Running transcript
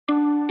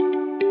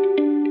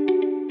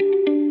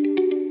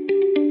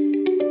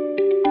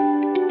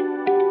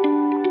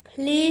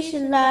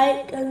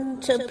like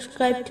and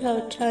subscribe to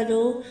our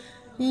channel.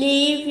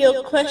 Leave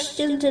your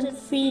questions and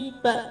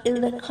feedback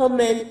in the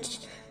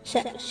comments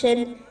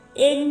section.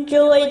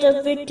 Enjoy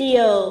the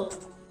video.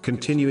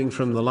 Continuing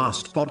from the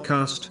last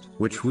podcast,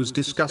 which was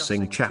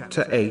discussing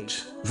chapter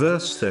 8,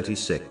 verse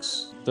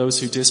 36. Those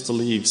who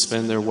disbelieve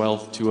spend their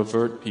wealth to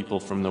avert people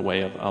from the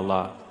way of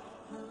Allah.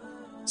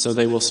 So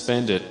they will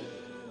spend it,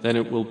 then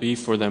it will be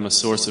for them a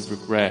source of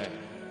regret,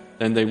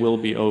 then they will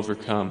be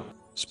overcome.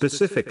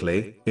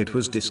 Specifically, it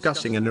was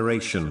discussing a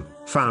narration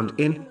found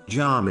in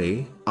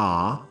Jami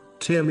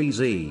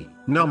Tirmizi,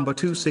 number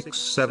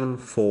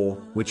 2674,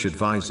 which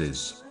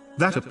advises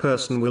that a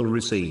person will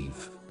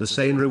receive the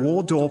same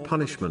reward or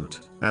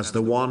punishment as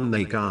the one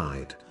they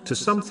guide to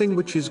something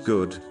which is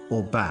good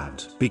or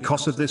bad.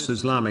 Because of this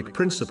Islamic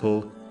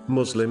principle,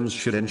 Muslims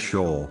should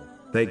ensure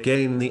they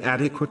gain the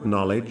adequate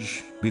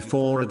knowledge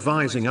before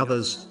advising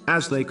others,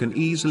 as they can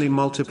easily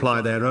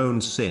multiply their own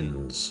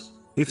sins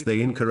if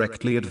they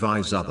incorrectly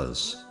advise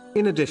others.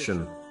 In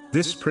addition,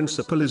 this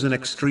principle is an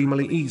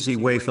extremely easy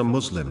way for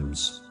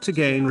Muslims to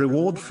gain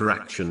reward for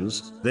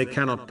actions they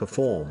cannot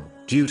perform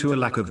due to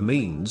a lack of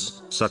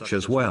means, such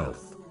as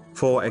wealth.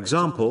 For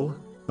example,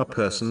 a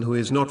person who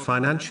is not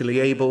financially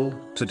able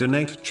to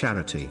donate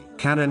charity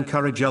can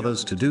encourage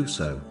others to do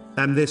so,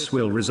 and this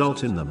will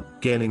result in them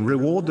gaining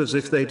reward as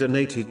if they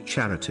donated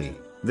charity.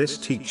 This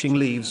teaching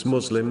leaves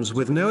Muslims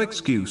with no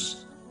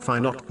excuse for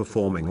not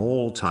performing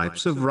all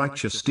types of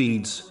righteous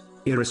deeds,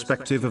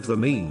 irrespective of the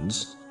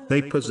means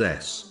they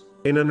possess.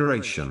 In a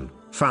narration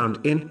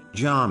found in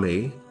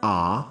Jami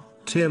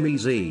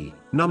Tirmizi,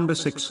 number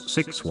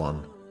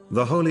 661,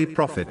 the Holy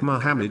Prophet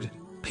Muhammad,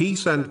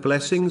 peace and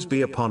blessings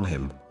be upon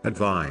him,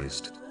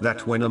 advised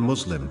that when a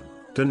Muslim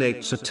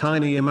donates a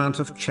tiny amount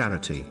of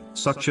charity,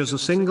 such as a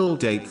single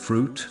date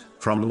fruit,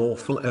 from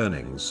lawful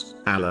earnings,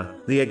 Allah,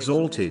 the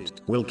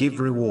Exalted, will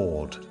give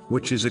reward,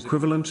 which is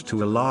equivalent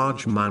to a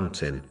large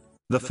mountain.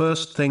 The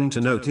first thing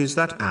to note is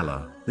that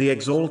Allah, the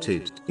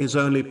Exalted, is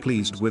only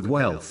pleased with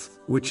wealth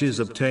which is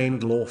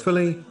obtained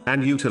lawfully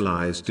and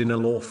utilized in a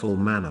lawful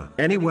manner.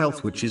 Any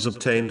wealth which is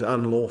obtained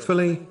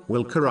unlawfully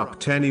will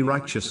corrupt any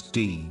righteous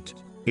deed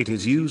it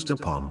is used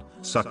upon,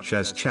 such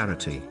as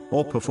charity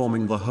or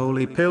performing the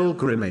holy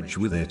pilgrimage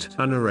with it.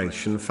 A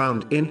narration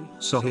found in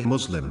Sahih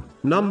Muslim,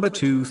 number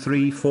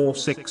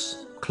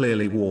 2346,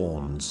 clearly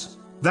warns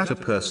that a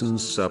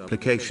person's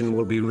supplication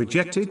will be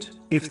rejected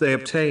if they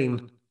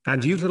obtain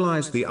and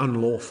utilize the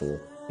unlawful.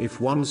 If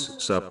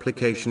one's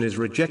supplication is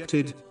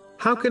rejected,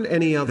 how can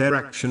any other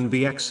action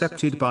be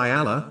accepted by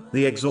Allah,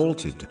 the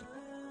Exalted?